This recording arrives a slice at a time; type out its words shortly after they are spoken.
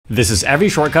This is every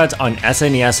shortcut on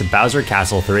SNES Bowser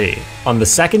Castle 3. On the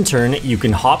second turn, you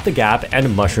can hop the gap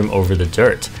and mushroom over the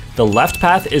dirt. The left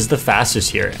path is the fastest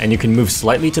here, and you can move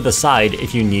slightly to the side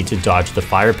if you need to dodge the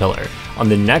fire pillar. On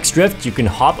the next drift, you can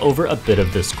hop over a bit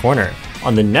of this corner.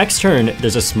 On the next turn,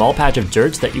 there's a small patch of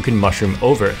dirt that you can mushroom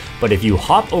over, but if you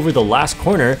hop over the last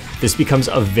corner, this becomes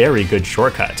a very good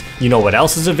shortcut. You know what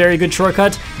else is a very good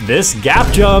shortcut? This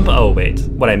gap jump! Oh wait,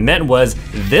 what I meant was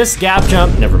this gap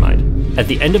jump, never mind. At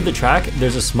the end of the track,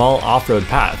 there's a small off-road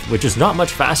path, which is not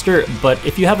much faster, but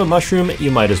if you have a mushroom,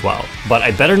 you might as well. But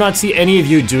I better not see any of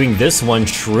you doing this one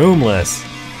shroomless.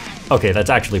 Okay, that's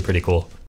actually pretty cool.